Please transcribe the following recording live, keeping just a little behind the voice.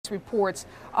false reports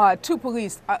to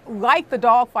police, like the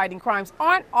dogfighting crimes,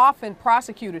 aren't often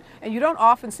prosecuted, and you don't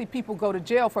often see people go to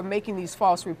jail for making these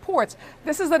false reports.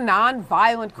 This is a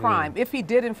non-violent crime. If he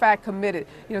did in fact commit it,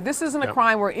 this isn't a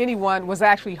crime where anyone was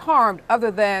actually harmed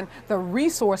other than the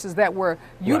resources that were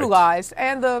utilized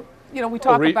and the we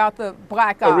talk about the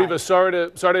black eye. Ariva, sorry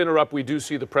to interrupt. We do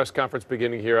see the press conference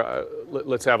beginning here.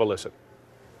 Let's have a listen.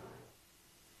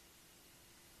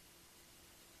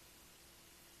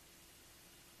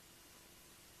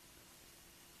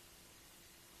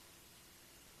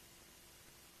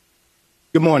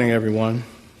 Good morning, everyone.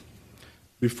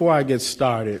 Before I get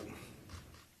started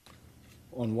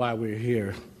on why we're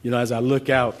here, as I look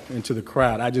out into the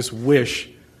crowd, I just wish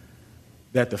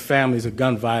that the families of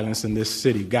gun violence in this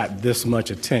city got this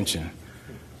much attention,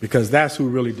 because that's who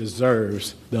really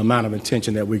deserves the amount of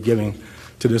attention that we're giving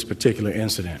to this particular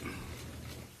incident.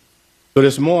 So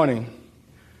this morning,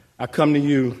 I come to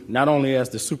you not only as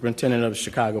the superintendent of the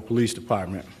Chicago Police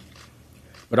Department,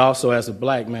 but also as a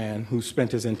black man who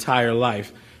spent his entire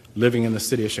life living in the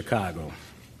city of Chicago.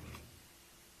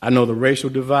 I know the racial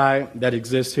divide that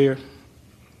exists here.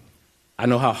 I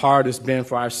know how hard it's been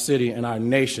for our city and our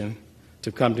nation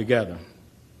to come together.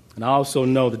 And I also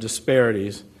know the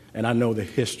disparities, and I know the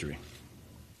history.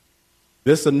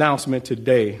 This announcement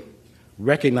today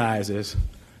recognizes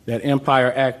that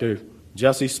Empire actor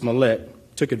Jussie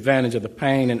Smollett took advantage of the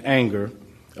pain and anger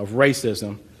of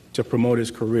racism to promote his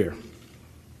career.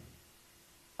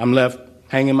 I'm left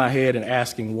hanging my head and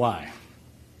asking why.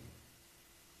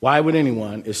 Why would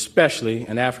anyone, especially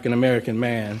an African-American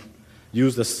man,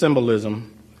 use the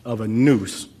symbolism of a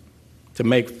noose to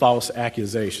make false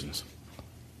accusations?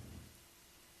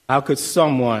 How could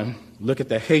someone look at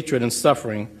the hatred and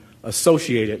suffering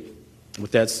associated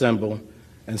with that symbol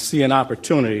and see an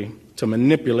opportunity to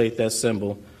manipulate that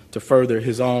symbol to further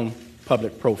his own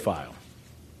public profile?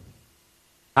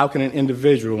 How can an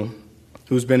individual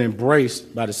who's been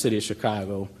embraced by the city of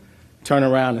Chicago turn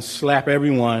around and slap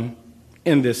everyone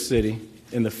in this city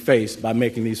in the face by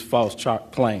making these false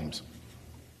claims?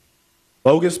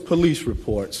 Bogus police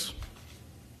reports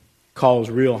cause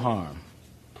real harm.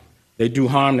 They do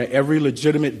harm to every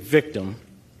legitimate victim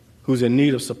who's in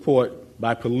need of support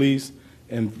by police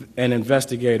and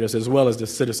investigators, as well as the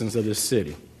citizens of this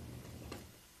city.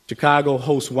 Chicago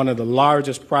hosts one of the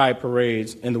largest pride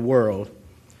parades in the world,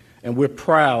 and we're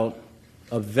proud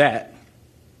of that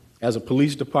as a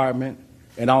police department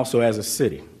and also as a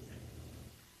city.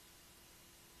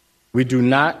 We do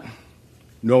not,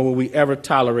 nor will we ever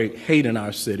tolerate hate in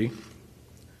our city,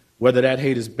 whether that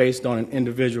hate is based on an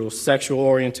individual's sexual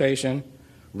orientation,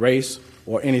 race,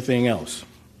 or anything else.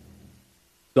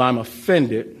 So I'm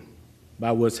offended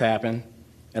by what's happened,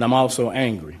 and I'm also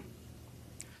angry.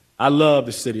 I love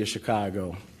the city of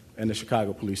Chicago and the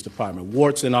Chicago Police Department,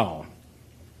 warts and all.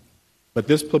 But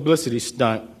this publicity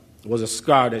stunt was a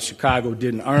scar that Chicago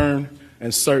didn't earn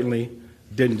and certainly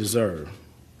didn't deserve.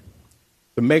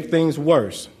 To make things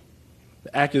worse,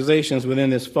 the accusations within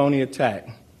this phony attack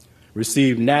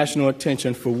received national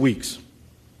attention for weeks.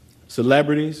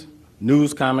 Celebrities,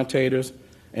 news commentators,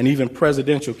 and even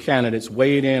presidential candidates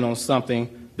weighed in on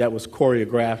something that was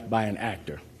choreographed by an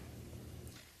actor.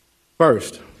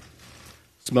 First,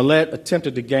 Smollett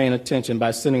attempted to gain attention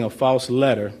by sending a false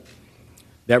letter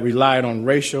that relied on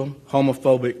racial,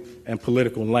 homophobic, and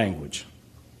political language.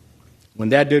 When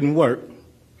that didn't work,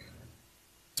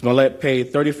 Smollett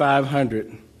paid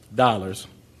 $3,500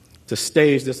 to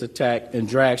stage this attack and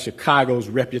drag Chicago's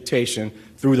reputation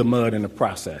through the mud in the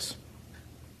process.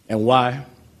 And why?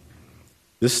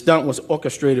 This stunt was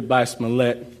orchestrated by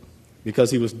Smollett because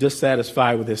he was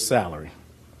dissatisfied with his salary.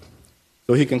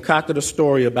 So he concocted a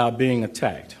story about being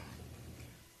attacked.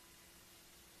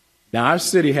 Now, our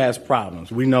city has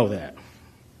problems. We know that.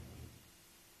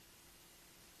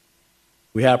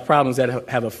 We have problems that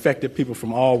have affected people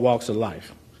from all walks of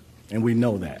life, and we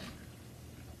know that.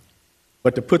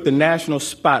 But to put the national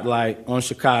spotlight on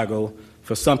Chicago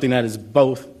for something that is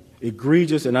both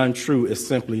egregious and untrue is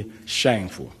simply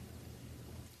shameful.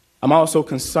 I'm also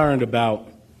concerned about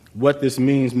what this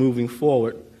means moving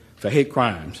forward for hate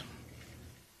crimes.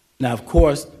 Now, of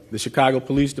course, the Chicago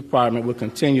Police Department will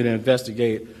continue to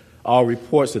investigate all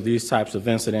reports of these types of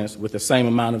incidents with the same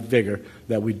amount of vigor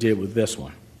that we did with this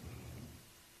one.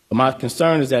 But my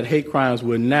concern is that hate crimes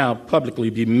will now publicly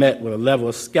be met with a level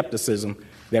of skepticism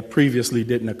that previously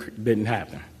didn't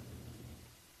happen.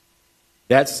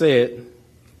 That said,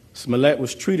 Smollett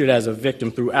was treated as a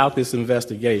victim throughout this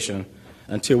investigation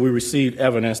until we received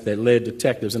evidence that led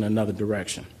detectives in another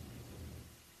direction.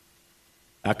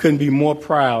 I couldn't be more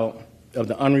proud of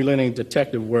the unrelenting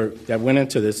detective work that went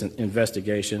into this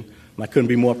investigation, and I couldn't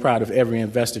be more proud of every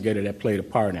investigator that played a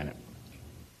part in it.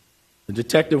 The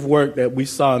detective work that we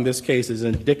saw in this case is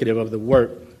indicative of the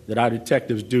work that our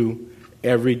detectives do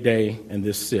every day in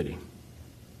this city.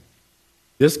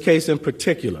 This case in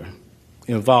particular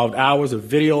involved hours of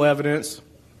video evidence,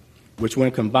 which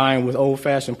when combined with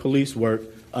old-fashioned police work,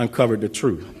 uncovered the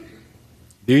truth.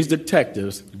 These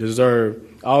detectives deserve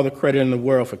all the credit in the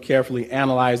world for carefully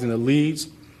analyzing the leads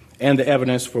and the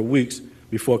evidence for weeks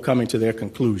before coming to their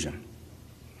conclusion.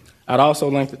 I'd also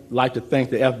like to thank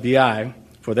the FBI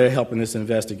for their help in this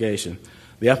investigation.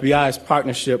 The FBI's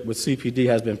partnership with CPD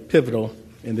has been pivotal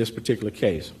in this particular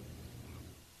case.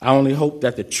 I only hope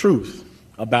that the truth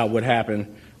about what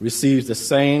happened receives the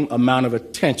same amount of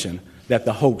attention that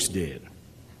the hoax did.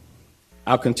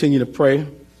 I'll continue to pray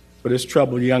for this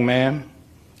troubled young man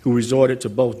who resorted to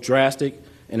both drastic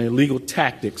and illegal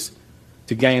tactics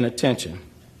to gain attention.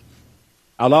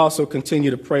 I'll also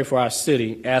continue to pray for our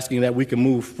city, asking that we can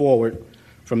move forward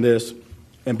from this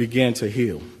and begin to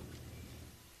heal.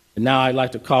 And now I'd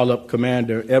like to call up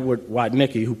Commander Edward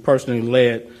Watnicki, who personally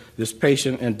led this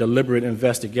patient and deliberate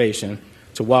investigation,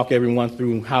 to walk everyone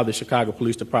through how the Chicago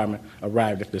Police Department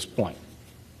arrived at this point.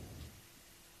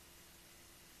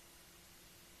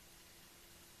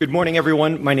 Good morning,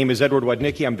 everyone. My name is Edward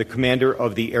Watnicki. I'm the commander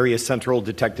of the Area Central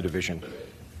Detective Division.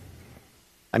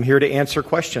 I'm here to answer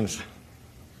questions.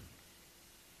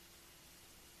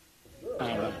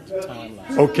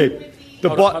 Okay.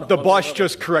 The boss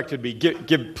just corrected me.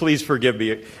 Please forgive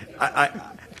me.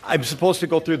 I'm supposed to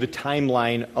go through the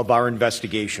timeline of our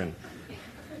investigation.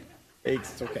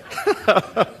 It's okay.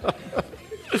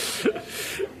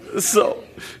 So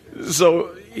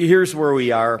here's where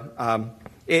we are.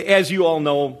 As you all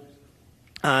know,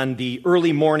 on the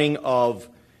early morning of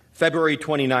February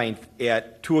 29th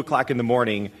at 2 o'clock in the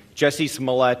morning, Jussie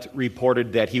Smollett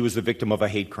reported that he was the victim of a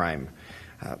hate crime.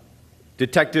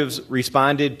 Detectives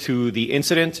responded to the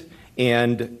incident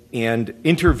and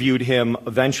interviewed him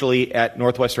eventually at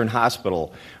Northwestern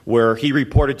Hospital, where he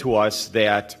reported to us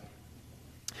that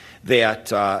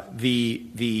the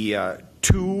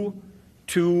two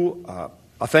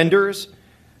offenders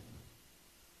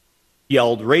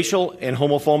yelled racial and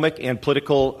homophobic and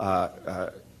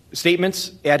political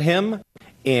statements at him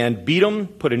and beat him,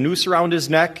 put a noose around his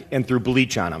neck, and threw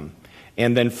bleach on him,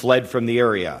 and then fled from the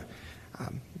area.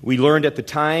 We learned at the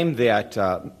time that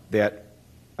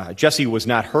Jussie was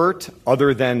not hurt,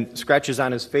 other than scratches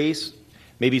on his face,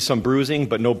 maybe some bruising,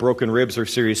 but no broken ribs or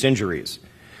serious injuries.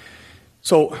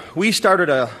 So we started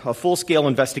a full-scale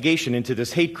investigation into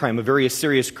this hate crime, a very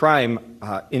serious crime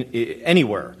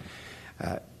anywhere.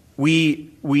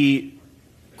 We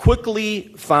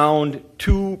quickly found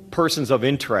two persons of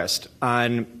interest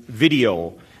on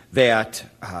video that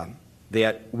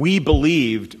we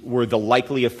believed were the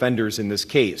likely offenders in this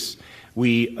case.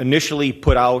 We initially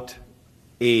put out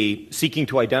a seeking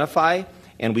to identify,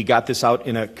 and we got this out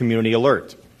in a community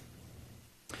alert.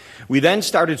 We then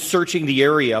started searching the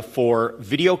area for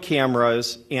video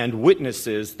cameras and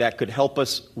witnesses that could help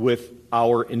us with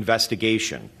our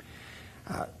investigation.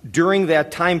 During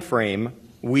that time frame,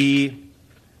 we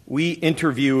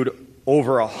interviewed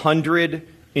over 100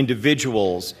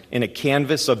 individuals in a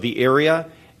canvass of the area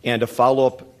and a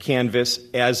follow-up canvass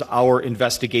as our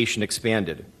investigation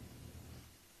expanded.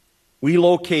 We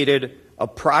located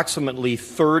approximately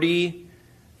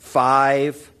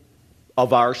 35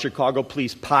 of our Chicago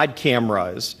Police pod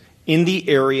cameras in the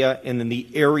area and in the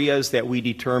areas that we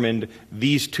determined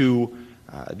these two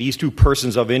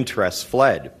persons of interest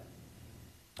fled.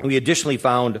 We additionally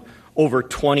found over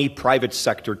 20 private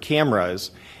sector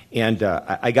cameras, and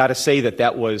I got to say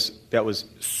that was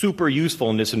super useful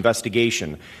in this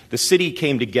investigation. The city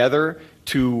came together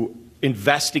to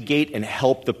investigate and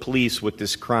help the police with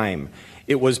this crime.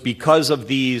 It was because of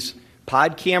these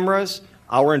pod cameras,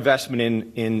 our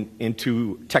investment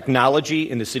into technology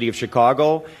in the city of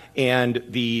Chicago, and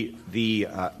the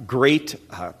great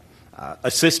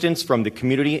assistance from the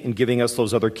community in giving us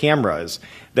those other cameras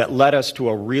that led us to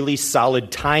a really solid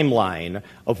timeline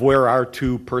of where our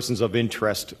two persons of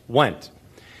interest went.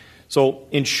 So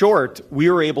in short, we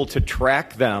were able to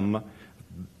track them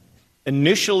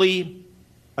initially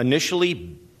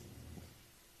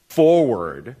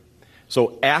forward.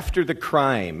 So after the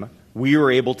crime, we were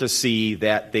able to see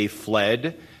that they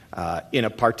fled in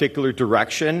a particular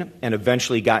direction and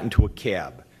eventually got into a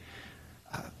cab.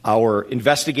 Our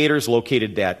investigators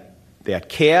located that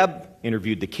cab,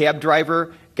 interviewed the cab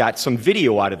driver, got some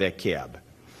video out of that cab,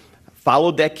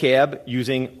 followed that cab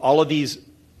using all of these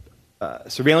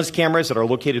surveillance cameras that are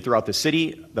located throughout the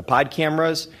city, the pod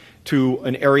cameras, to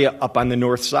an area up on the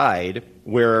north side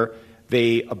where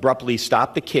they abruptly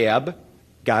stopped the cab,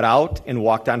 got out, and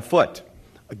walked on foot.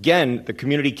 Again, the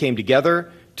community came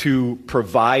together to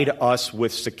provide us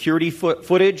with security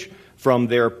footage from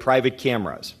their private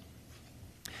cameras.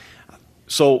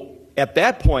 So at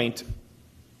that point,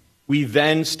 we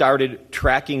then started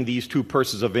tracking these two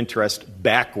persons of interest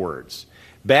backwards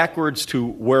to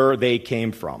where they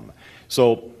came from.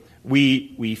 So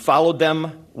we followed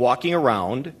them walking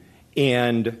around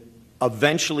and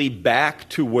eventually back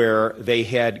to where they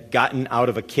had gotten out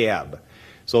of a cab.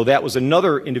 So that was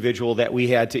another individual that we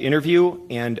had to interview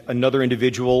and another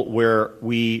individual where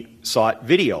we sought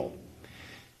video.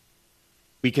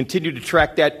 We continued to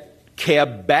track that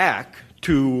cab back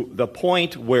to the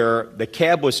point where the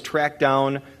cab was tracked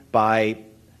down by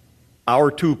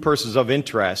our two persons of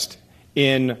interest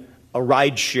in a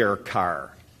rideshare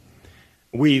car.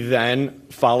 We then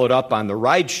followed up on the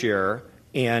rideshare,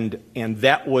 and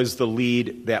that was the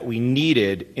lead that we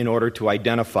needed in order to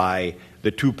identify the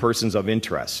two persons of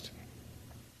interest.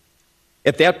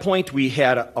 At that point, we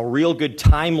had a real good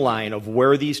timeline of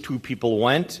where these two people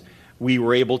went. We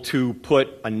were able to put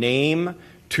a name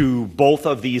to both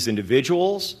of these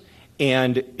individuals,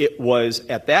 and it was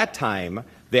at that time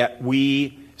that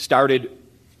we started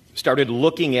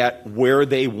looking at where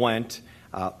they went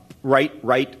right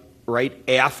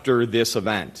after this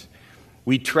event.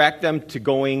 We tracked them to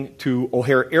going to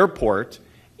O'Hare Airport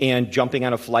and jumping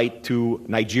on a flight to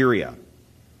Nigeria.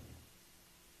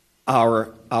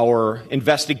 Our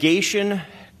investigation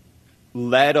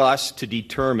led us to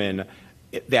determine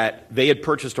that they had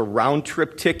purchased a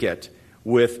round-trip ticket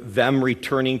with them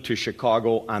returning to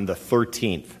Chicago on the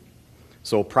 13th,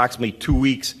 so approximately 2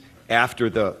 weeks after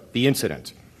the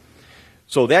incident.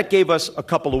 So that gave us a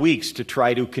couple of weeks to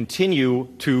try to continue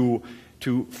to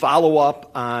follow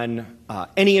up on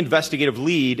any investigative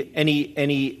lead,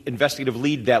 any investigative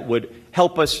lead that would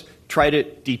help us try to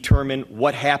determine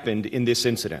what happened in this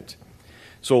incident.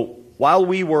 So while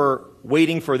we were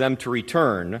waiting for them to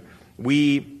return,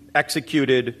 we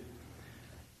executed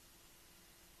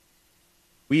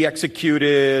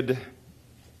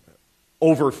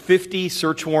over 50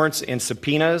 search warrants and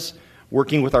subpoenas,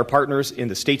 working with our partners in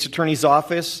the state's attorney's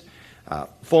office,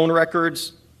 phone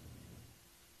records,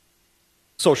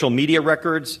 social media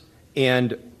records,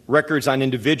 and records on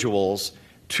individuals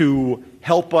to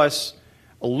help us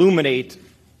illuminate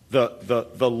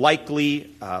the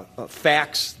likely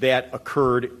facts that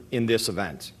occurred in this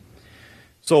event.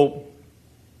 So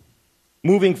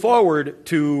moving forward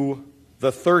to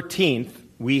the 13th,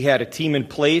 we had a team in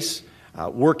place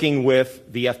working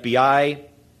with the FBI,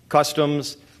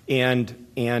 Customs, and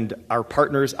our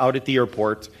partners out at the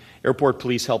airport. Airport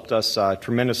police helped us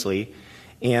tremendously,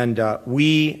 and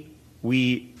we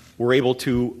were able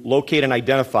to locate and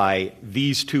identify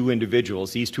these two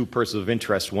individuals, these two persons of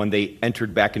interest, when they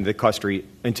entered back into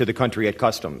the country at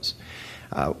Customs.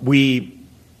 We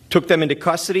took them into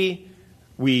custody.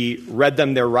 We read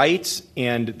them their rights,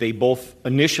 and they both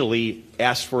initially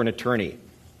asked for an attorney.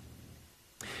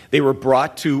 They were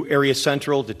brought to Area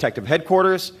Central Detective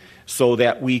Headquarters so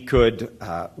that we could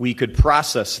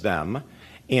process them,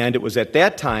 and it was at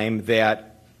that time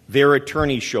that their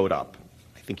attorney showed up.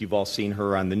 I think you've all seen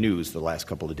her on the news the last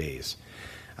couple of days.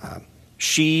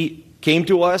 She came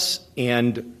to us,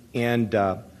 and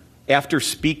after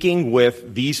speaking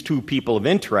with these two people of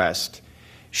interest,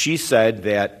 she said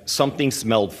that something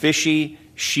smelled fishy.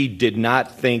 She did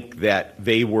not think that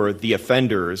they were the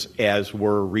offenders as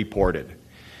were reported.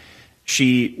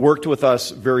 She worked with us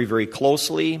very, very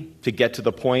closely to get to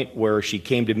the point where she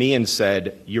came to me and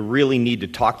said, "You really need to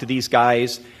talk to these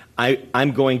guys.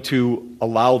 I'm going to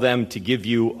allow them to give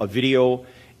you a video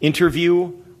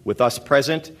interview with us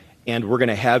present, and we're going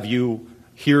to have you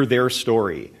hear their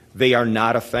story. They are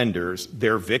not offenders,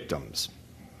 they're victims."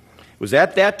 It was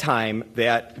at that time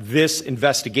that this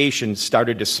investigation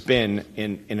started to spin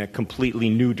in a completely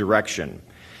new direction.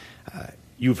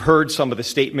 You've heard some of the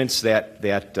statements that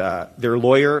their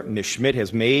lawyer, Ms. Schmidt,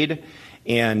 has made,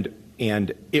 and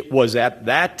it was at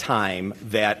that time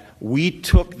that we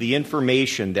took the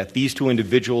information that these two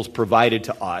individuals provided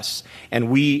to us, and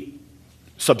we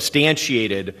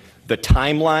substantiated the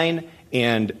timeline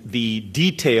and the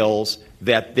details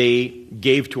that they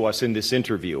gave to us in this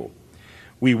interview.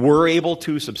 We were able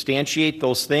to substantiate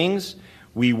those things.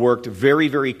 We worked very,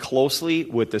 very closely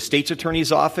with the state's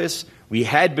attorney's office. We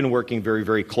had been working very,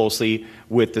 very closely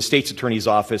with the state's attorney's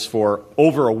office for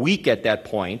over a week at that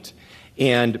point,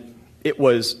 and it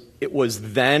was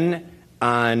then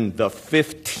on the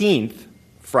 15th,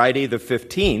 Friday the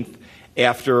 15th,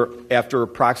 after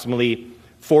approximately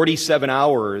 47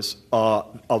 hours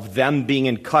of them being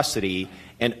in custody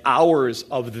and hours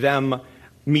of them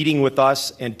meeting with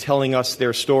us and telling us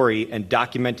their story and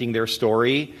documenting their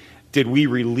story, did we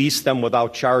release them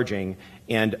without charging,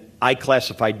 and I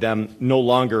classified them no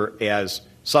longer as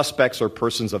suspects or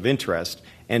persons of interest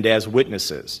and as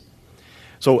witnesses.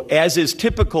 So as is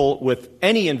typical with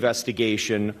any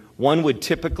investigation, one would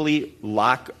typically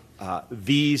lock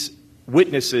these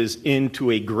witnesses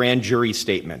into a grand jury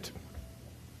statement.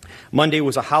 Monday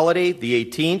was a holiday, the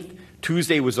 18th.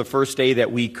 Tuesday was the first day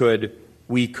that we could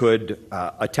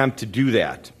attempt to do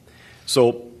that.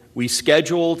 So we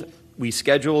scheduled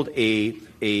a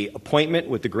appointment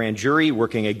with the grand jury,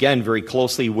 working again very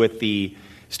closely with the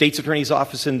state's attorney's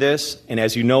office in this. And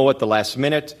as you know, at the last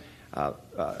minute,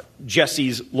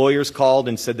 Jussie's lawyers called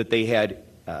and said that they had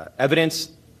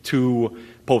evidence to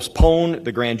postpone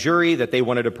the grand jury that they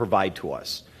wanted to provide to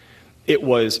us. It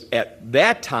was at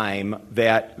that time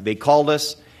that they called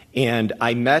us, and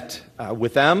I met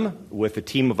with them, with a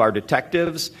team of our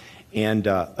detectives, and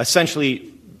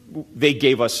essentially they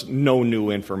gave us no new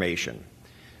information.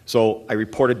 So I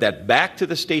reported that back to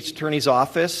the state's attorney's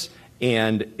office,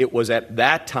 and it was at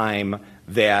that time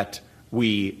that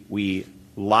we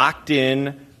locked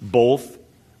in both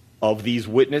of these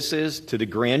witnesses to the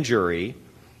grand jury.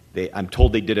 I'm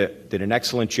told they did an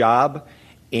excellent job,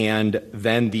 and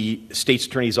then the state's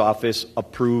attorney's office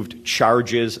approved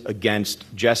charges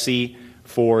against Jussie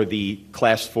for the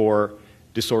Class 4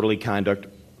 disorderly conduct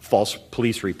false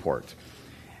police report.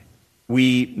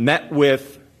 We met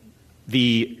with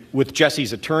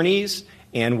Jussie's attorneys,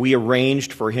 and we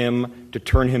arranged for him to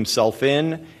turn himself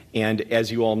in, and as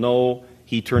you all know,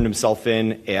 he turned himself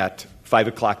in at 5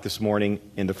 o'clock this morning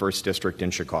in the 1st District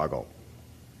in Chicago.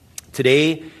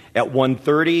 Today at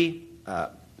 1:30,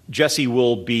 Jussie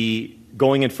will be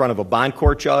going in front of a bond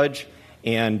court judge,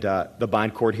 and the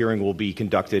bond court hearing will be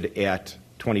conducted at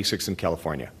 26th in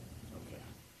California.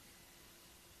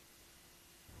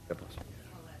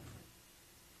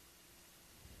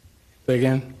 Say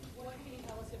again? What can you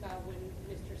tell us about when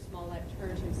Mr. Smollett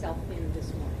turned himself in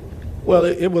this morning? Well,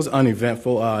 it was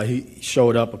uneventful. He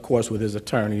showed up, of course, with his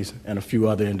attorneys and a few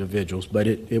other individuals, but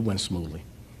it went smoothly.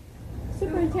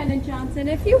 Superintendent Johnson,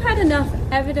 if you had enough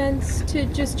evidence to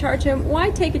just charge him, why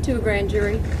take it to a grand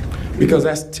jury? Because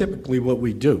that's typically what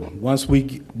we do. Once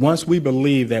we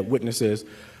believe that witnesses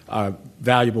are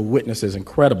valuable witnesses and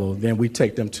credible, then we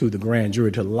take them to the grand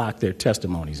jury to lock their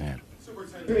testimonies in.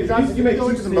 You may go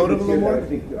into the motive a little more? I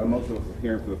think most of us are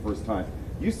hearing for the first time.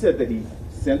 You said that he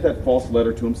sent that false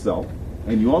letter to himself,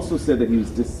 and you also said that he was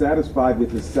dissatisfied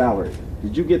with his salary.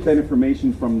 Did you get that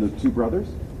information from the two brothers?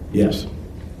 Yes.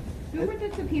 Who were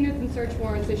the subpoenas and search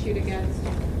warrants issued against?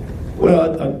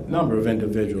 Well, a number of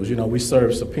individuals. You know, we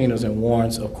served subpoenas and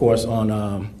warrants, of course, on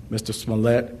Mr.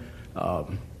 Smollett,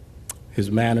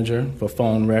 his manager for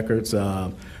phone records,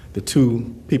 the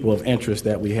two people of interest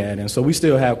that we had. And so we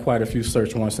still have quite a few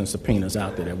search warrants and subpoenas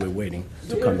out there that we're waiting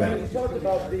to come back. You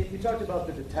talked about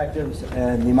the detectives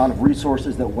and the amount of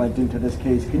resources that went into this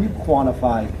case. Can you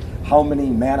quantify how many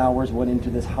man-hours went into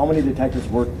this, how many detectives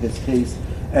worked this case,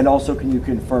 and also can you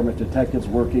confirm if detectives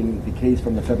working the case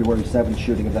from the February 7th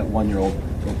shooting of that 1-year-old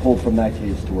were pulled from that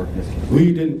case to work this case?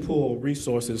 We didn't pull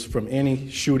resources from any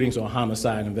shootings or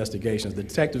homicide investigations. The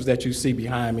detectives that you see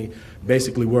behind me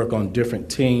basically work on different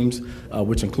teams,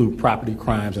 which include property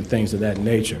crimes and things of that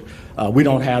nature. We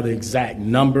don't have the exact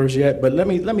numbers yet, but let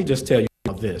me just tell you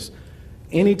about this.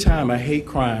 Anytime a hate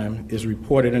crime is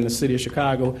reported in the city of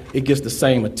Chicago, it gets the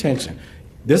same attention.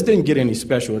 This didn't get any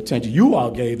special attention. You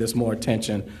all gave this more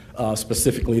attention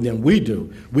specifically than we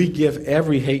do. We give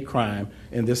every hate crime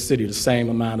in this city the same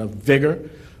amount of vigor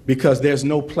because there's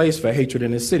no place for hatred in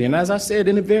this city. And as I said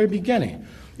in the very beginning,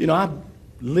 you know, I've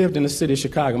lived in the city of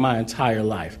Chicago my entire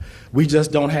life. We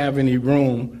just don't have any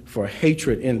room for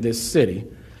hatred in this city.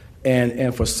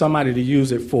 And for somebody to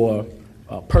use it for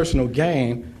personal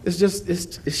gain,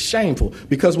 it's shameful,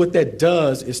 because what that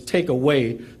does is take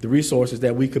away the resources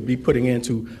that we could be putting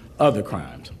into other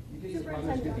crimes. You think the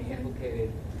brothers could be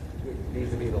implicated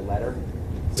vis-a-vis the letter?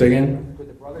 Say again? Could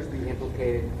the brothers be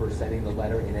implicated for sending the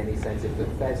letter in any sense? If the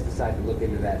feds decide to look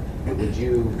into that, would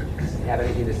you have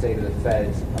anything to say to the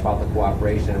feds about the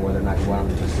cooperation and whether or not you want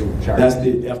them to pursue charges? That's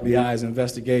the FBI's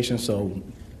investigation, so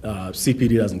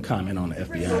CPD doesn't comment on the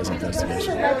FBI's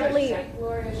investigation.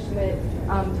 Gloria Schmidt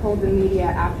told the media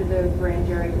after the grand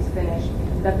jury was finished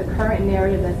that the current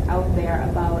narrative that's out there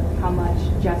about how much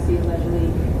Jussie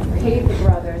allegedly paid the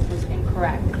brothers was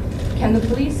incorrect. Can the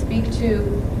police speak to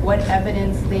what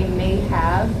evidence they may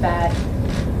have that,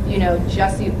 you know,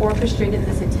 Jussie orchestrated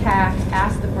this attack,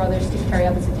 asked the brothers to carry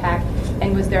out this attack,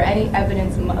 And was there any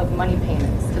evidence of money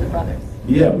payments to the brothers?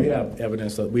 Yeah, we have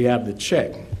evidence. We have the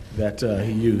check that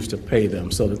he used to pay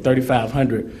them. So the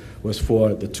 $3,500 was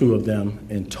for the two of them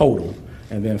in total,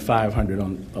 and then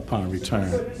 $500 upon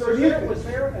return.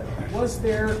 Was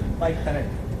there like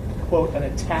an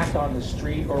attack on the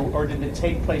street, or did it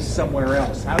take place somewhere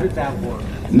else? How did that work?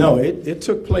 No, it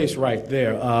took place right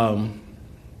there.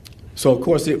 So of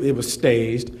course it was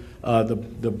staged.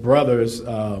 The brothers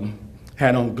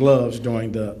had on gloves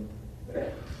during the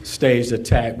staged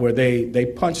attack, where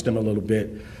they punched him a little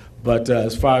bit. But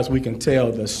as far as we can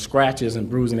tell, the scratches and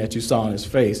bruising that you saw on his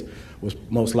face was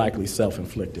most likely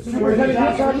self-inflicted. You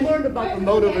learned about the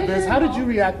motive of this. How did you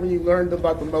react when you learned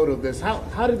about the motive of this?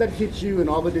 How did that hit you and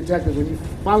all the detectives when you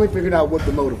finally figured out what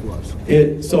the motive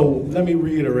was? So let me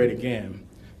reiterate again.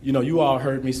 You know, you all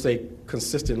heard me say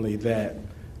consistently that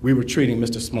we were treating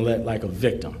Mr. Smollett like a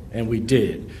victim, and we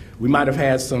did. We might have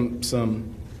had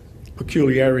some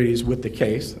peculiarities with the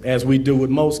case, as we do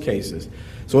with most cases.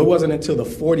 So it wasn't until the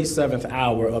 47th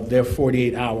hour of their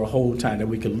 48-hour hold time that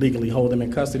we could legally hold them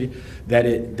in custody that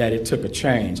it took a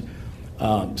change.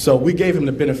 So we gave him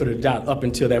the benefit of the doubt up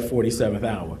until that 47th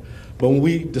hour. But when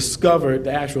we discovered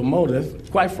the actual motive,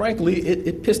 quite frankly,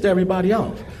 it pissed everybody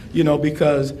off, you know,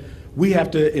 because we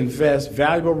have to invest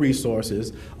valuable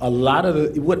resources. A lot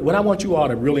of what I want you all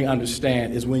to really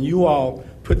understand is when you all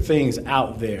put things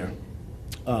out there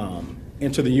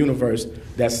into the universe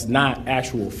that's not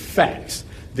actual facts,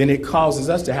 then it causes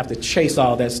us to have to chase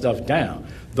all that stuff down.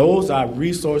 Those are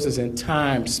resources and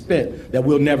time spent that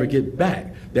we'll never get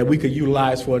back, that we could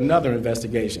utilize for another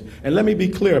investigation. And let me be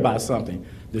clear about something.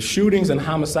 The shootings and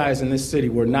homicides in this city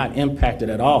were not impacted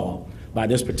at all by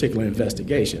this particular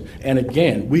investigation. And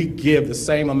again, we give the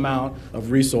same amount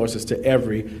of resources to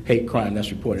every hate crime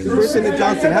that's reported. Superintendent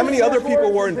Johnson, how many other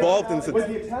people were involved in this? Was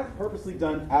the attack purposely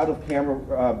done out of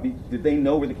camera? Did they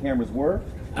know where the cameras were?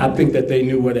 I think that they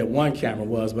knew where that one camera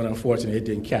was, but unfortunately it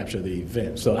didn't capture the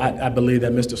event. So I believe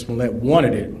that Mr. Smollett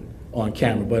wanted it on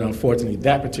camera, but unfortunately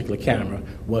that particular camera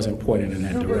wasn't pointed in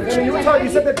that direction. You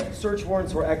said that search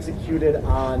warrants were executed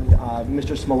on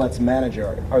Mr. Smollett's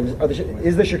manager.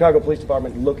 Is the Chicago Police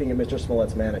Department looking at Mr.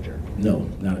 Smollett's manager? No,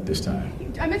 not at this time.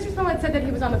 Mr. Smollett said that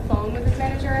he was on the phone with his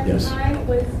manager at the time.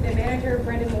 Was the manager,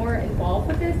 Brendan Moore, involved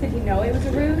with this? Did he know it was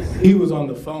a ruse? He was on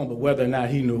the phone, but whether or not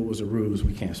he knew it was a ruse,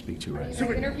 we can't speak to right now.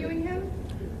 Are you interviewing him?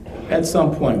 At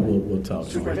some point, we'll talk to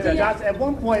him. Superintendent Johnson, at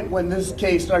one point when this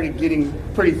case started getting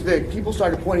pretty thick, people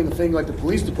started pointing the finger at the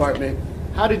police department.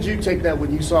 How did you take that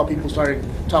when you saw people started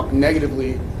talking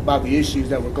negatively about the issues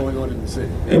that were going on in the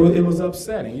city? It was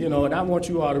upsetting, you know, and I want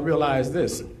you all to realize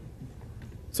this.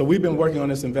 So we've been working on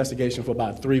this investigation for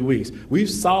about 3 weeks. We've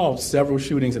solved several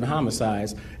shootings and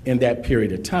homicides in that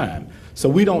period of time. So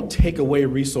we don't take away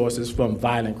resources from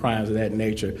violent crimes of that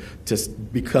nature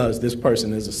just because this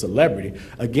person is a celebrity.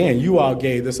 Again, you all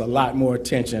gave this a lot more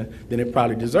attention than it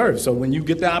probably deserves. So when you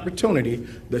get the opportunity,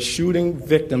 the shooting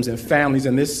victims and families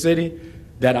in this city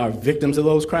that are victims of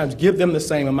those crimes, give them the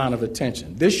same amount of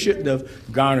attention. This shouldn't have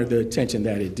garnered the attention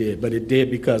that it did, but it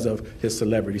did because of his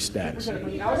celebrity status.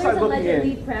 Others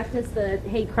allegedly practiced the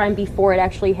hate crime before it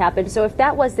actually happened. So if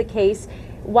that was the case,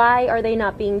 why are they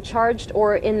not being charged?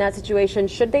 Or in that situation,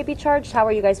 should they be charged? How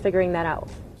are you guys figuring that out?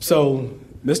 So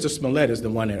Mr. Smollett is the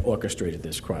one that orchestrated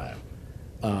this crime.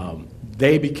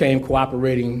 They became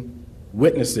cooperating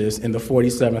witnesses in the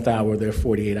 47th hour of their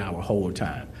 48-hour hold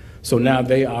time. So now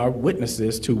they are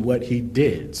witnesses to what he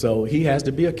did. So he has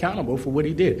to be accountable for what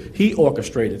he did. He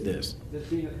orchestrated this. Does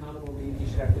being accountable mean he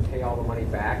should have to pay all the money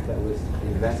back that was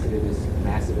invested in this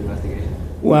massive investigation?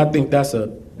 Well, I think that's a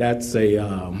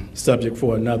subject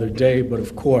for another day, but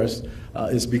of course,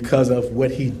 it's because of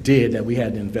what he did that we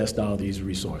had to invest all these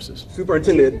resources.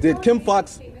 Superintendent, did Kim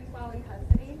Foxx...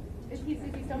 Is he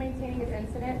still maintaining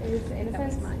his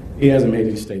innocence? He hasn't made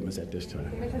any statements at this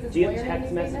time. Do you have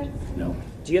text messages? No.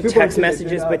 Do you have text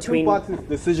messages between... Kim Foxx's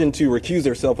decision to recuse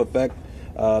herself affect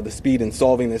the speed in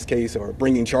solving this case or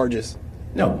bringing charges?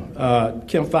 No.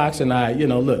 Kim Foxx and I, you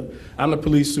know, look, I'm the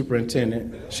police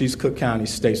superintendent. She's Cook County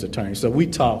State's attorney. So we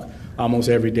talk almost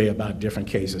every day about different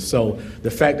cases. So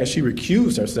the fact that she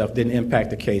recused herself didn't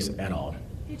impact the case at all.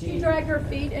 Did she drag her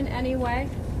feet in any way?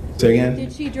 Say again?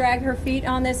 Did she drag her feet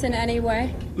on this in any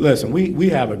way? Listen, we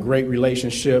have a great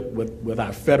relationship with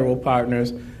our federal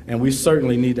partners, and we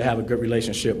certainly need to have a good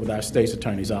relationship with our state's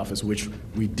attorney's office, which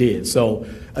we did. So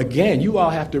again, you all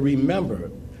have to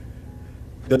remember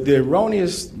that the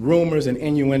erroneous rumors and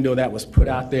innuendo that was put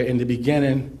out there in the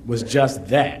beginning was just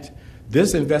that.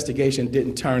 This investigation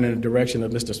didn't turn in the direction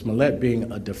of Mr. Smollett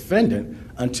being a defendant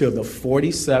until the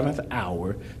 47th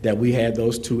hour that we had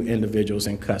those two individuals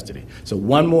in custody. So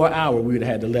one more hour, we would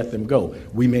have had to let them go.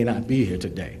 We may not be here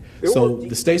today. So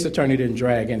the state's attorney didn't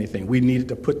drag anything. We needed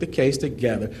to put the case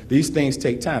together. These things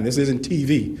take time. This isn't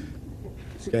TV.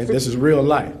 Okay? This is real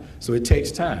life. So it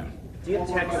takes time.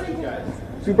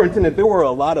 Superintendent, there were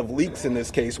a lot of leaks in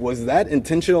this case. Was that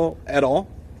intentional at all?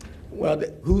 Well,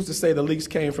 who's to say the leaks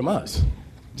came from us?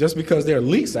 Just because there are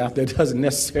leaks out there doesn't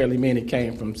necessarily mean it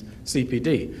came from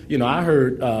CPD. You know, I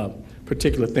heard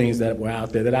particular things that were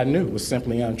out there that I knew was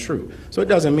simply untrue. So it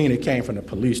doesn't mean it came from the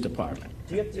police department.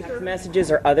 Do you have text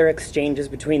messages or other exchanges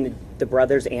between the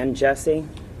brothers and Jussie?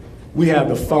 We have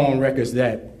the phone records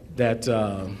that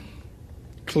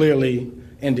clearly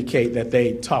indicate that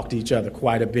they talked to each other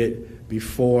quite a bit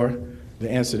before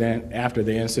the incident, after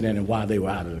the incident, and while they were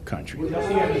out of the country.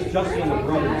 Jussie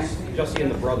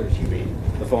and the brothers, you mean,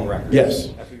 the phone records? Yes.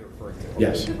 That's what you're referring to.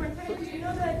 Yes. Superintendent, do you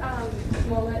know that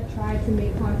Smollett tried to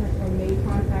make contact or made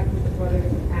contact with the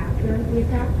brothers after the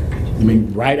attack? You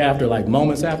mean right after, like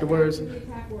moments afterwards? After the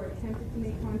attack, or attempted to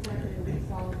make contact or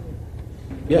resolve it?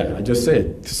 Yeah, I just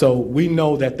said. So we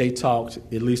know that they talked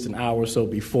at least an hour or so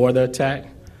before the attack,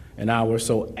 an hour or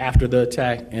so after the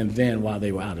attack, and then while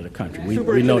they were out of the country.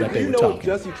 We know that they were talking. Do you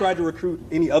know if Jussie tried to recruit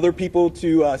any other people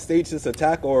to stage this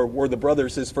attack, or were the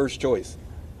brothers his first choice?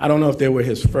 I don't know if they were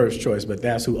his first choice, but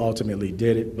that's who ultimately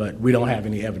did it, but we don't have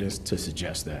any evidence to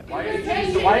suggest that. Why did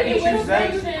he choose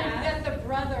them? That the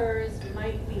brothers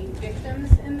might be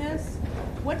victims in this.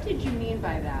 What did you mean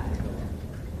by that?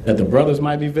 That the brothers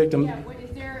might be victims? Yeah,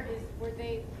 were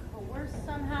they coerced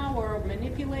somehow or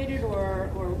manipulated, or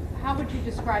how would you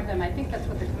describe them? I think that's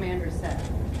what the commander said.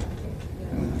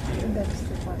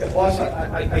 Boss,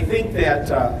 I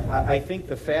think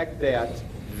the fact that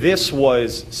this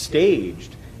was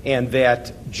staged and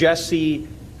that Jussie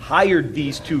hired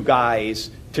these two guys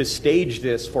to stage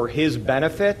this for his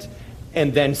benefit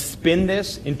and then spin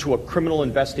this into a criminal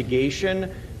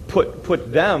investigation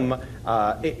put them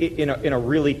in a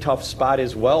really tough spot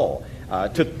as well,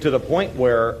 to the point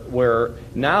where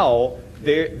now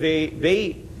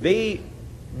they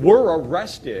were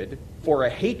arrested for a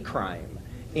hate crime,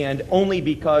 and only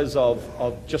because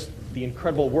of just the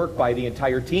incredible work by the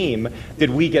entire team did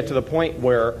we get to the point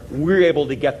where we're able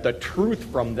to get the truth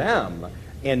from them,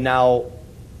 and now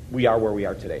we are where we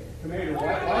are today. Commander,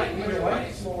 why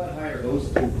did Smollett hire those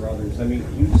two brothers? I mean,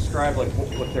 you described like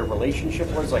what their relationship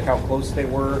was, like how close they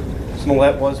were,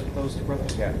 Smollett was with those two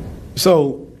brothers? Yeah.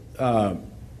 So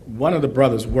one of the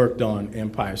brothers worked on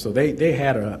Empire, so they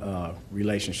had a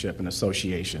relationship, an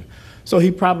association. So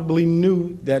he probably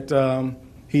knew that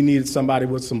he needed somebody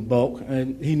with some bulk,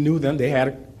 and he knew them. They had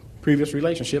a previous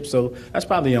relationship, so that's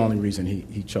probably the only reason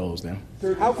he chose them.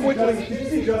 Sir, how quickly did you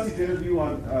see Jussie's interview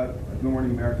on Good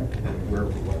Morning America?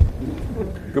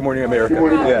 Good Morning America. Good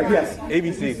Morning. Yeah. Yes.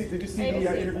 ABC. Did you see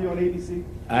the interview on ABC?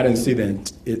 I didn't see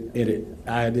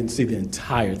I didn't see the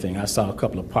entire thing. I saw a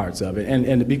couple of parts of it,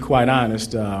 and to be quite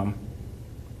honest,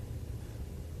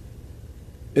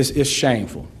 it's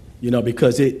shameful, you know,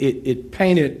 because it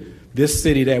painted this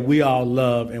city that we all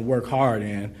love and work hard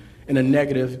in a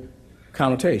negative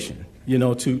connotation, you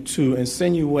know, to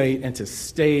insinuate and to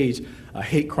stage a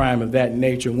hate crime of that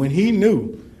nature when he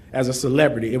knew as a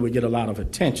celebrity it would get a lot of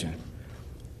attention.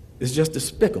 It's just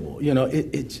despicable. You know,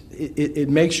 it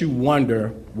makes you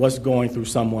wonder what's going through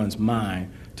someone's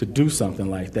mind to do something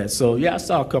like that. So yeah, I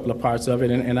saw a couple of parts of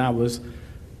it, and I was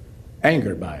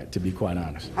angered by it, to be quite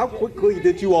honest. How quickly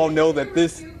did you all know that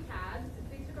this... They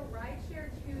took a ride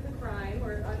share to the crime,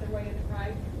 or on the way to the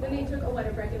crime, then they took a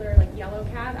regular like yellow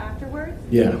cab afterwards.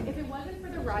 Yeah. If it wasn't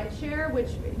for the ride share, which,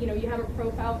 you know, you have a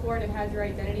profile for it and has your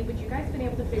identity, would you guys been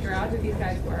able to figure out who these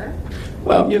guys were?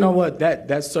 Well, you know what,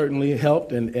 that certainly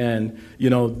helped, and you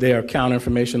know, their counter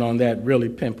information on that really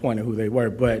pinpointed who they were,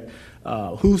 but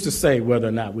who's to say whether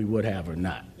or not we would have or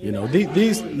not? You know,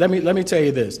 these let me tell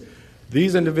you this.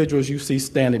 These individuals you see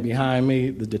standing behind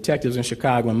me, the detectives in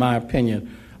Chicago, in my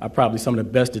opinion, are probably some of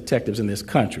the best detectives in this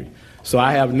country. So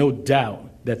I have no doubt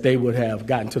that they would have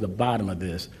gotten to the bottom of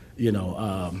this. You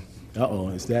know,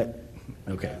 is that?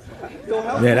 Okay.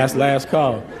 Yeah, that's last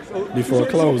call before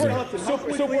closing.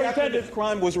 So after this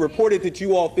crime was reported, that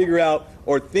you all figure out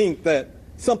or think that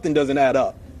something doesn't add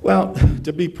up? Well,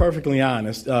 to be perfectly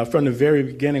honest, from the very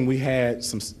beginning, we had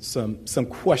some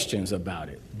questions about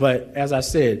it. But as I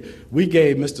said, we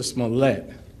gave Mr.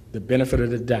 Smollett the benefit of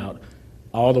the doubt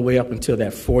all the way up until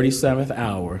that 47th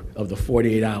hour of the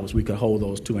 48 hours we could hold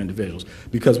those two individuals,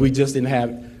 because we just didn't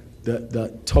have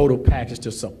the total package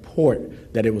to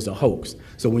support that it was a hoax.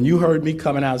 So when you heard me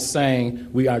coming out saying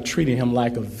we are treating him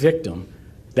like a victim,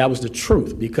 that was the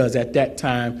truth, because at that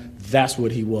time, that's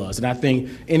what he was. And I think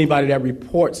anybody that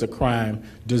reports a crime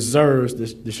deserves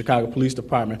the Chicago Police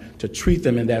Department to treat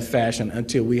them in that fashion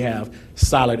until we have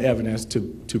solid evidence to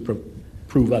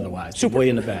prove otherwise. Way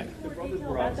in the back. The brothers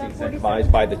were obviously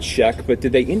incentivized by the check, but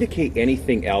did they indicate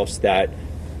anything else that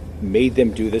made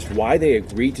them do this, why they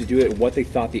agreed to do it, and what they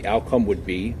thought the outcome would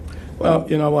be? Well,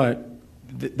 you know what?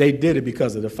 They did it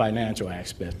because of the financial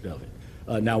aspect of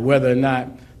it. Now, whether or not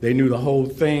they knew the whole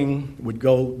thing would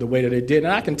go the way that it did,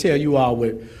 and I can tell you all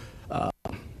with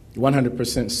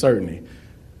 100% certainty,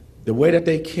 the way that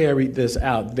they carried this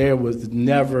out, there was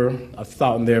never a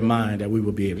thought in their mind that we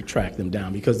would be able to track them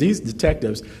down, because these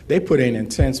detectives, they put in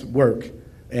intense work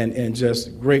and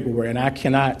just great work, and I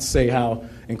cannot say how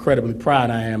incredibly proud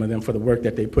I am of them for the work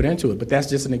that they put into it. But that's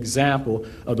just an example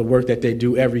of the work that they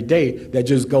do every day that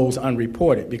just goes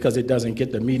unreported because it doesn't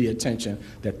get the media attention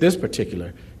that this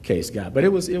particular case got. But it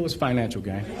was financial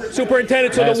gain.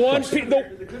 Superintendent, so the one... question.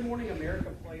 Did the Good Morning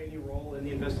America play any role in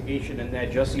the investigation in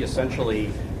that Jussie essentially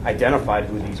identified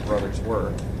who these brothers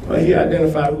were? Well, he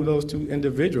identified who those two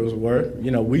individuals were.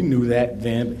 You know, we knew that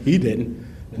then. He didn't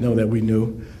know that we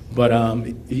knew. But,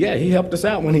 yeah, he helped us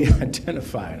out when he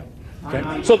identified them.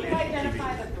 Okay? So, you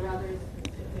identify the brothers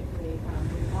specifically,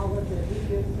 all of the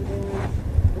videos for them.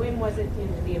 When was it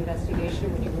in the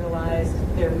investigation when you realized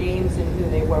their names and who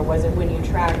they were? Was it when you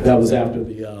tracked? That was after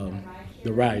the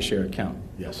ride share account,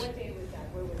 yes. What day was that?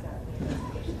 Where was that in the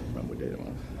investigation? Remember what day it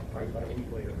was?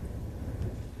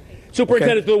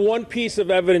 Superintendent, the one piece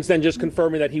of evidence then just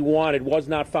confirming that he wanted was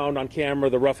not found on camera,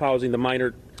 the roughhousing, the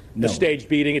minor, the staged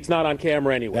beating. It's not on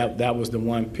camera anyway. That was the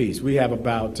one piece. We have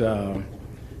about,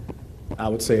 I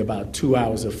would say about 2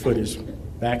 hours of footage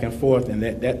back and forth, and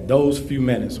those few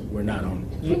minutes were not on.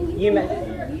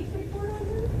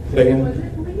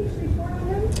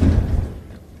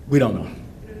 We don't know.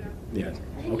 Yeah.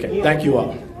 Okay. Thank you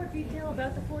all. More detail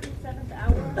about the 47th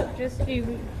hour?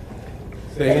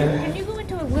 Say again? Can you go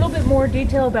into a little bit more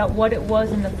detail about what it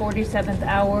was in the 47th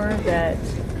hour that?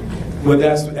 Well,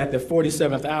 that's at the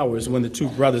 47th hour is when the two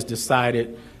brothers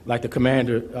decided, like the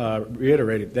commander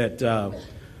reiterated, that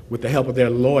with the help of their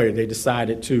lawyer, they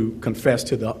decided to confess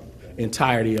to the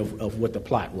entirety of what the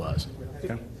plot was.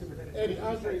 Okay? Eddie,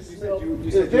 is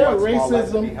there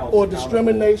racism or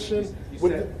discrimination?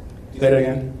 Say that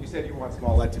again? You said you want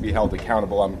Smollett to be held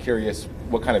accountable. I'm curious,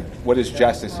 what is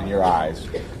justice in your eyes?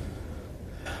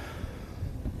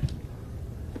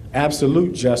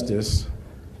 Absolute justice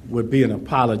would be an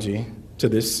apology to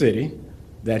this city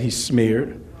that he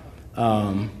smeared,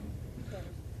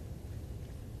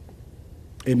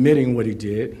 admitting what he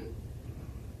did,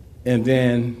 and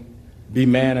then be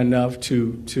man enough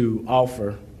to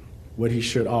offer what he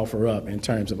should offer up in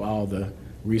terms of all the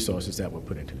resources that were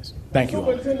put into this. Thank you all.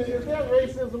 Superintendent, is there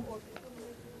racism or...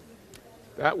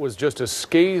 That was just a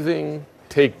scathing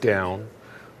takedown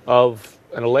of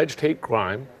an alleged hate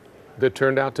crime that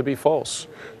turned out to be false.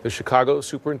 The Chicago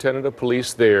superintendent of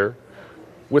police there,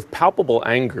 with palpable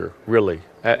anger, really,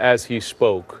 as he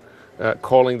spoke,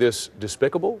 calling this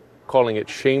despicable, calling it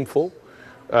shameful,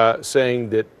 saying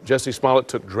that Jussie Smollett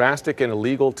took drastic and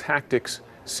illegal tactics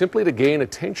simply to gain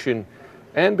attention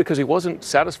and because he wasn't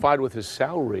satisfied with his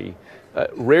salary.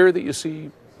 Rare that you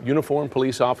see uniformed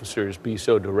police officers be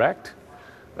so direct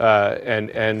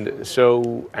and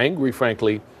so angry,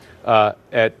 frankly,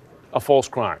 at a false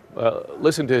crime.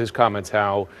 Listen to his comments,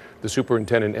 how the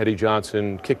superintendent, Eddie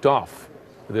Johnson, kicked off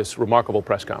this remarkable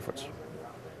press conference.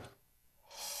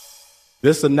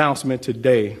 This announcement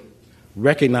today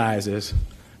recognizes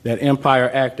that Empire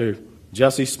actor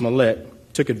Jussie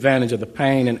Smollett took advantage of the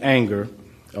pain and anger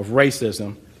of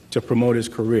racism to promote his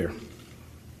career.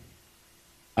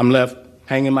 I'm left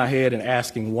hanging my head and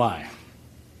asking why.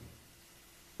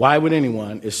 Why would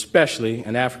anyone, especially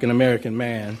an African-American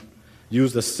man,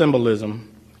 use the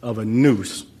symbolism of a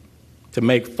noose to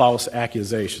make false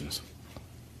accusations?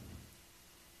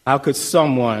 How could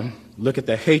someone look at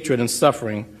the hatred and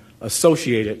suffering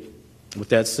associated with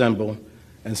that symbol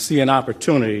and see an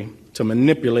opportunity to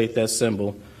manipulate that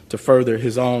symbol to further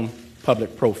his own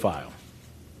public profile?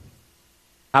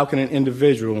 How can an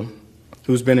individual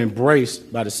who's been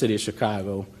embraced by the city of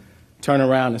Chicago turn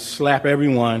around and slap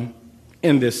everyone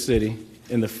in this city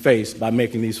in the face by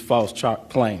making these false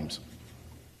claims?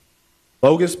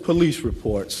 Bogus police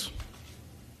reports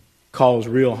cause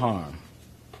real harm.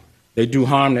 They do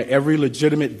harm to every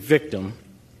legitimate victim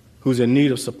who's in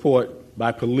need of support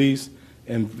by police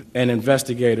and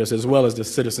investigators, as well as the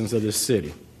citizens of this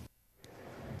city.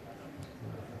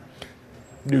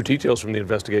 new details from the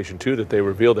investigation, too, that they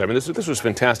revealed there. I mean, this was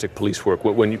fantastic police work.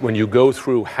 When you go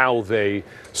through how they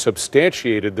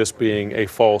substantiated this being a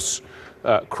false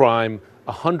crime,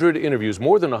 100 interviews,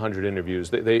 more than 100 interviews.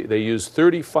 They used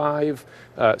 35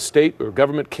 state or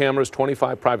government cameras,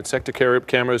 25 private sector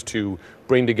cameras to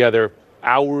bring together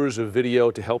hours of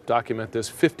video to help document this,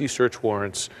 50 search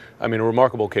warrants. I mean, a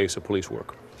remarkable case of police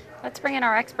work. Let's bring in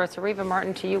our experts. Ariva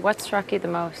Martin, to you, what struck you the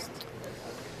most?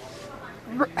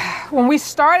 When we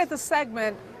started the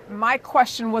segment, my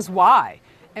question was why?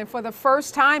 And for the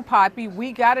first time, Poppy,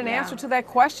 we got an answer to that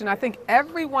question. I think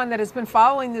everyone that has been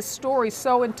following this story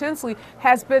so intensely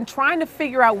has been trying to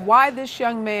figure out why this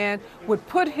young man would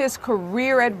put his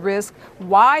career at risk,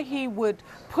 why he would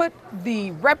put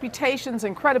the reputations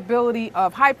and credibility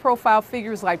of high-profile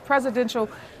figures like presidential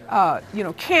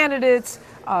candidates,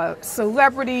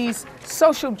 celebrities,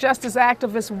 social justice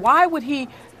activists. Why would he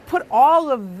put all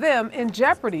of them in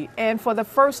jeopardy? And for the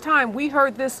first time, we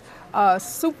heard this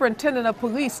superintendent of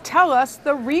police tell us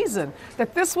the reason,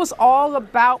 that this was all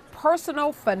about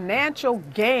personal financial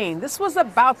gain. This was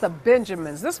about the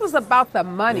Benjamins. This was about the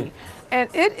money. And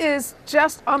it is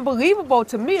just unbelievable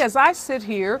to me as I sit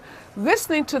here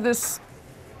listening to this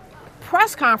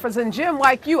press conference. And Jim,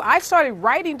 like you, I started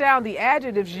writing down the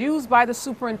adjectives used by the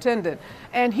superintendent.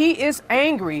 And he is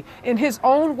angry. In his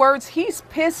own words, he's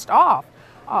pissed off.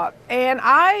 And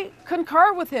I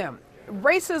concur with him.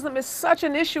 Racism is such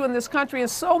an issue in this country, and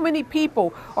so many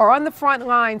people are on the front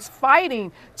lines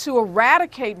fighting to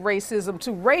eradicate racism,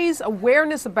 to raise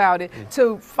awareness about it,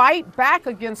 to fight back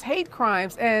against hate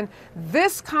crimes. And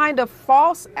this kind of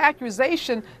false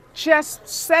accusation just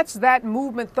sets that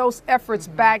movement, those efforts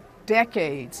back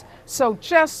decades. So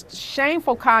just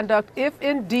shameful conduct if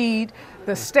indeed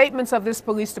the statements of this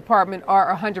police department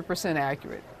are 100%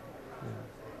 accurate.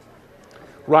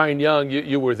 Ryan Young,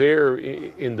 you were there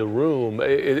in the room.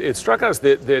 It struck us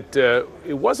that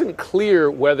it wasn't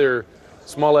clear whether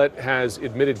Smollett has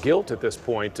admitted guilt at this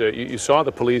point. You saw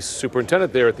the police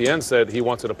superintendent there at the end said he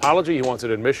wants an apology, he wants an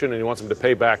admission, and he wants him to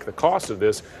pay back the cost of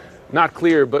this. Not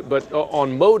clear, but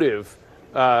on motive,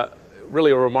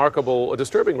 really a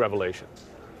disturbing revelation.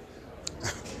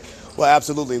 Well,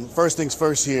 absolutely. First things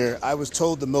first here, I was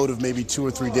told the motive maybe 2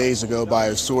 or 3 days ago by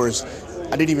a source.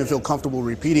 I didn't even feel comfortable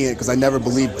repeating it because I never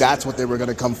believed that's what they were going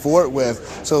to come forward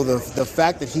with. So the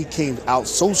fact that he came out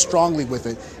so strongly with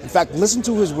it, in fact, listen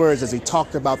to his words as he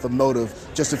talked about the motive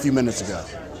just a few minutes ago.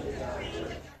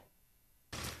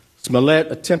 Smollett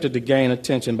attempted to gain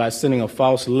attention by sending a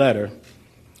false letter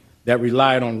that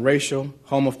relied on racial,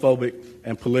 homophobic,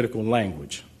 and political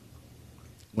language.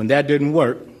 When that didn't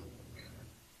work,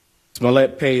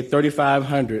 Smollett paid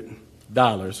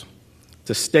 $3,500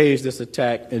 to stage this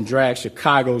attack and drag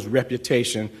Chicago's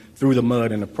reputation through the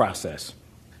mud in the process.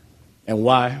 And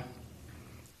why?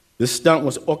 This stunt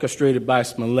was orchestrated by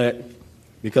Smollett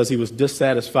because he was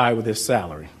dissatisfied with his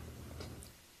salary.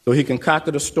 So he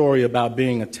concocted a story about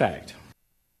being attacked.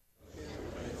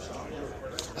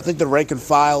 I think the rank and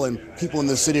file and people in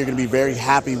the city are going to be very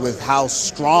happy with how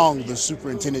strong the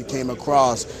superintendent came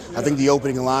across. I think the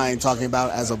opening line talking about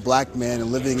as a black man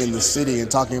and living in the city and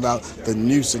talking about the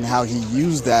noose and how he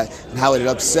used that and how it had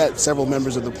upset several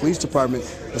members of the police department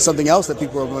is something else that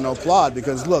people are going to applaud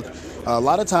because, look, a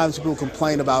lot of times people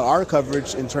complain about our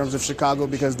coverage in terms of Chicago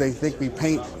because they think we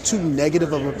paint too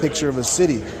negative of a picture of a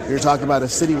city. You're talking about a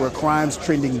city where crime's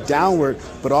trending downward,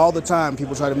 but all the time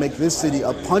people try to make this city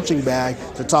a punching bag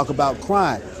to talk about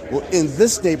crime. Well, in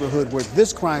this neighborhood where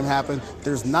this crime happened,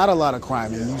 there's not a lot of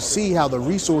crime. And you see how the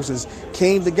resources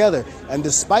came together. And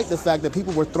despite the fact that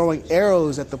people were throwing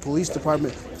arrows at the police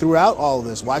department throughout all of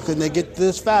this, why couldn't they get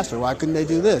this faster? Why couldn't they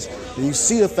do this? And you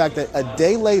see the fact that a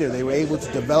day later, they were able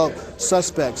to develop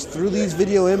suspects through these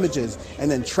video images and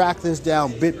then track this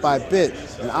down bit by bit.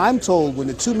 And I'm told when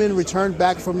the two men returned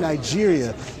back from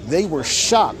Nigeria, they were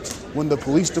shocked when the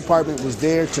police department was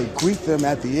there to greet them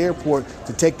at the airport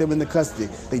to take them into custody.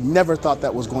 They never thought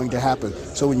that was going to happen.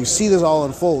 So when you see this all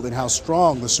unfold and how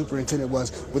strong the superintendent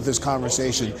was with this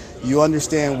conversation, you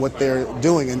understand what they're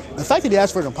doing. And the fact that he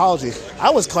asked for an apology, I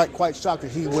was quite shocked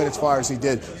that he went as far as he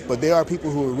did. But there are people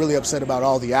who are really upset about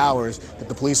all the hours that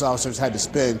the police officers had to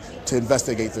spend to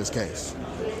investigate this case.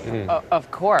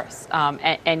 Of course.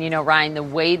 And, you know, Ryan, the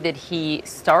way that he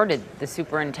started, the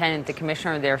superintendent, the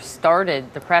commissioner there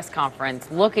started the press conference,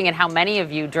 looking at how many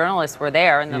of you journalists were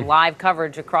there and the live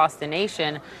coverage across the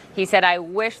nation, he said, I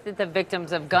wish that the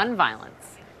victims of gun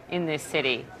violence in this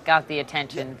city got the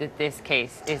attention that this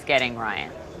case is getting,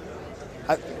 Ryan.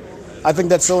 I think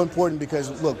that's so important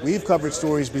because, look, we've covered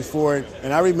stories before,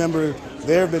 and I remember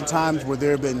there have been times where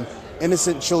there have been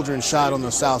innocent children shot on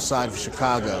the south side of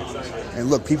Chicago. And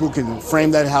look, people can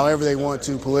frame that however they want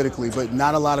to politically, but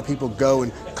not a lot of people go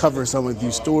and cover some of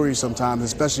these stories sometimes,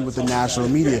 especially with the national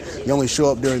media. They only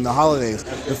show up during the holidays.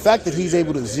 The fact that he's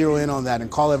able to zero in on that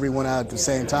and call everyone out at the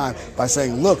same time by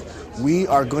saying, look, we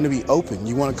are going to be open.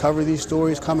 You want to cover these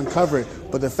stories? Come and cover it.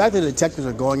 But the fact that detectives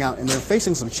are going out and they're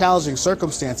facing some challenging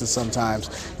circumstances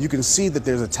sometimes, you can see that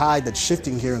there's a tide that's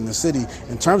shifting here in the city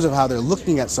in terms of how they're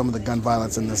looking at some of the gun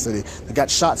violence in the city. They got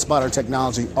shot spotter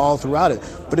technology all throughout it.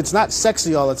 But it's not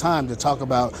sexy all the time to talk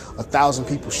about 1,000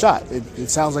 people shot. It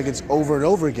sounds like it's over and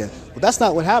over again. But that's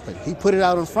not what happened. He put it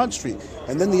out on Front Street.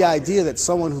 And then the idea that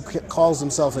someone who calls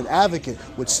himself an advocate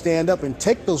would stand up and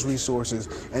take those resources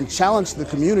and challenge the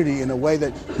community in a way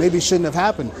that maybe shouldn't have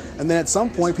happened. And then at some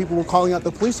point, people were calling out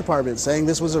the police department saying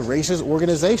this was a racist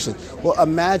organization. Well,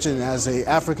 imagine as an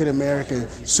African-American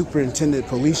superintendent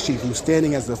police chief who's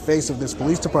standing as the face of this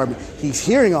police department, he's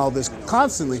hearing all this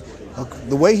constantly.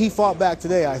 The way he fought back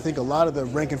today, I think a lot of the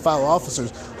rank and file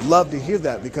officers love to hear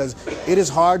that, because it is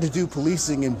hard to do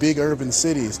policing in big urban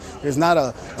cities. There's not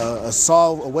a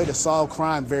way to solve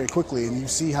crime very quickly, and you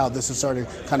see how this is starting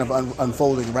kind of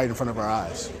unfolding right in front of our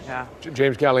eyes. Yeah.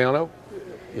 James Galliano,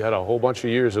 you had a whole bunch of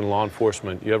years in law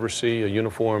enforcement. You ever see a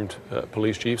uniformed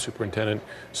police chief, superintendent,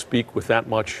 speak with that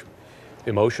much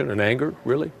emotion and anger,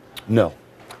 really? No,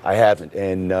 I haven't.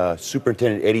 And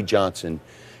Superintendent Eddie Johnson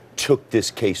took this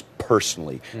case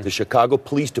personally. The Chicago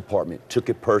Police Department took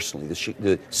it personally.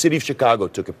 The city of Chicago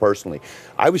took it personally.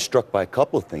 I was struck by a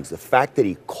couple of things. The fact that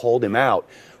he called him out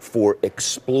for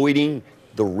exploiting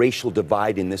the racial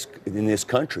divide in this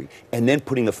country, and then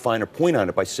putting a finer point on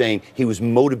it by saying he was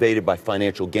motivated by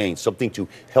financial gain, something to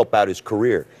help out his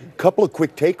career. A couple of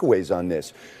quick takeaways on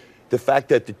this. The fact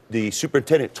that the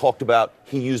superintendent talked about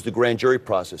he used the grand jury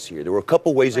process here. There were a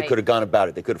couple ways they could have gone about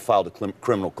it. They could have filed a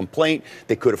criminal complaint.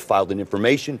 They could have filed an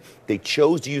information. They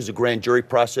chose to use the grand jury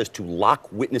process to lock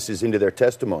witnesses into their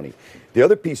testimony. The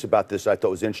other piece about this I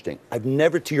thought was interesting. I've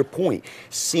never, to your point,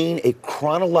 seen a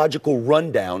chronological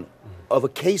rundown of a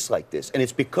case like this. And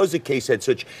it's because the case had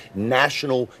such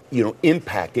national,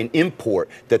 impact and import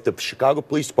that the Chicago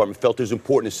Police Department felt it was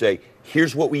important to say,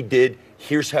 here's what we did,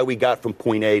 here's how we got from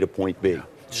point A to point B.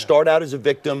 Start out as a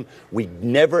victim. We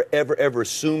never, ever, ever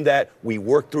assumed that. We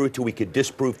worked through it till we could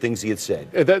disprove things he had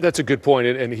said. That's a good point,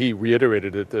 and he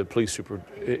reiterated it, the police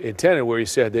superintendent, where he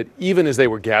said that even as they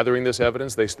were gathering this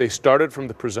evidence, they started from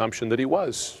the presumption that he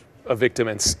was a victim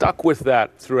and stuck with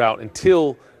that throughout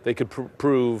until they could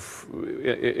prove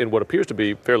in what appears to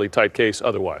be a fairly tight case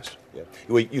otherwise. Yeah.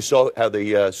 Well, you saw how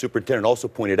the superintendent also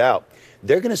pointed out,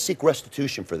 they're going to seek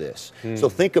restitution for this. So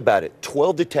think about it.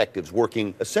 12 detectives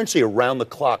working essentially around the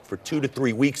clock for 2 to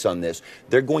 3 weeks on this.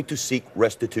 They're going to seek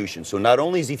restitution. So not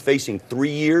only is he facing 3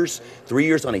 years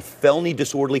on a felony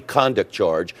disorderly conduct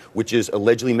charge, which is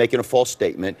allegedly making a false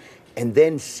statement, and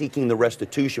then seeking the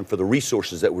restitution for the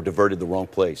resources that were diverted the wrong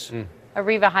place.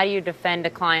 Ariva, how do you defend a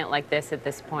client like this at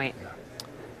this point?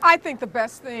 I think the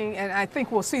best thing, and I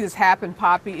think we'll see this happen,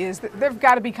 Poppy, is that there've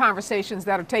got to be conversations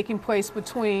that are taking place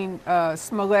between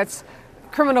Smollett's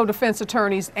criminal defense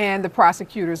attorneys and the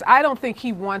prosecutors. I don't think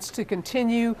he wants to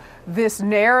continue this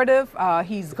narrative.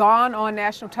 He's gone on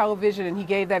national television and he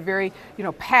gave that very,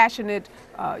 passionate,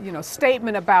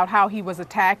 statement about how he was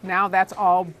attacked. Now that's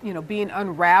all, being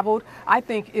unraveled. I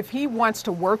think if he wants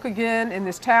to work again in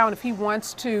this town, if he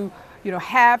wants to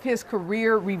have his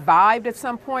career revived at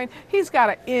some point, he's got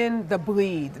to end the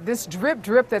bleed. This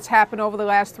drip that's happened over the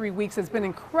last 3 weeks has been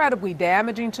incredibly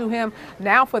damaging to him.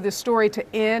 Now for this story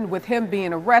to end with him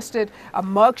being arrested, a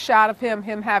mugshot of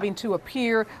him having to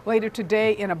appear later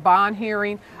today in a bond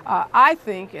hearing, I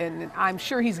think, and I'm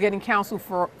sure he's getting counsel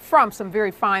from some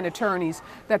very fine attorneys,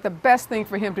 that the best thing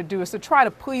for him to do is to try to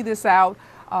plead this out,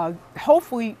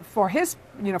 hopefully for his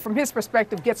from his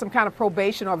perspective, get some kind of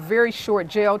probation or very short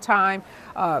jail time,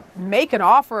 make an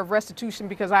offer of restitution,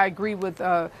 because I agree with,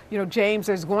 James,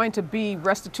 there's going to be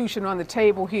restitution on the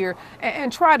table here,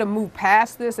 and try to move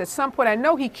past this. At some point, I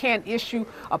know he can't issue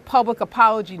a public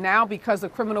apology now because the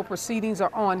criminal proceedings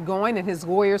are ongoing and his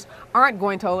lawyers aren't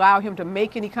going to allow him to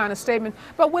make any kind of statement.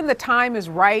 But when the time is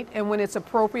right and when it's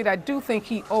appropriate, I do think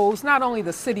he owes not only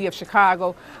the city of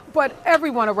Chicago, but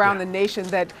everyone around the nation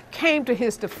that came to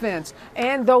his defense,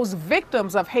 and those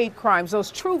victims of hate crimes,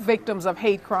 those true victims of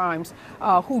hate crimes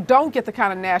who don't get the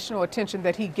kind of national attention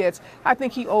that he gets. I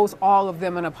think he owes all of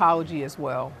them an apology as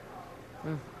well.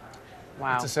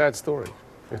 Wow. It's a sad story.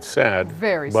 It's sad.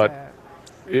 Very but sad.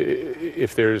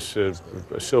 If there's a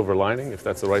silver lining, if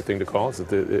that's the right thing to call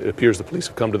it, it appears the police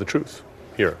have come to the truth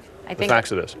here. the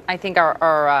facts of this. I think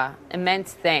our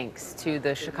immense thanks to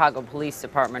the Chicago Police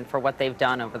Department for what they've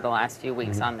done over the last few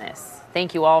weeks on this.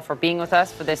 Thank you all for being with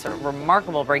us for this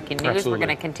remarkable breaking news. Absolutely. We're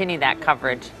going to continue that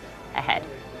coverage ahead.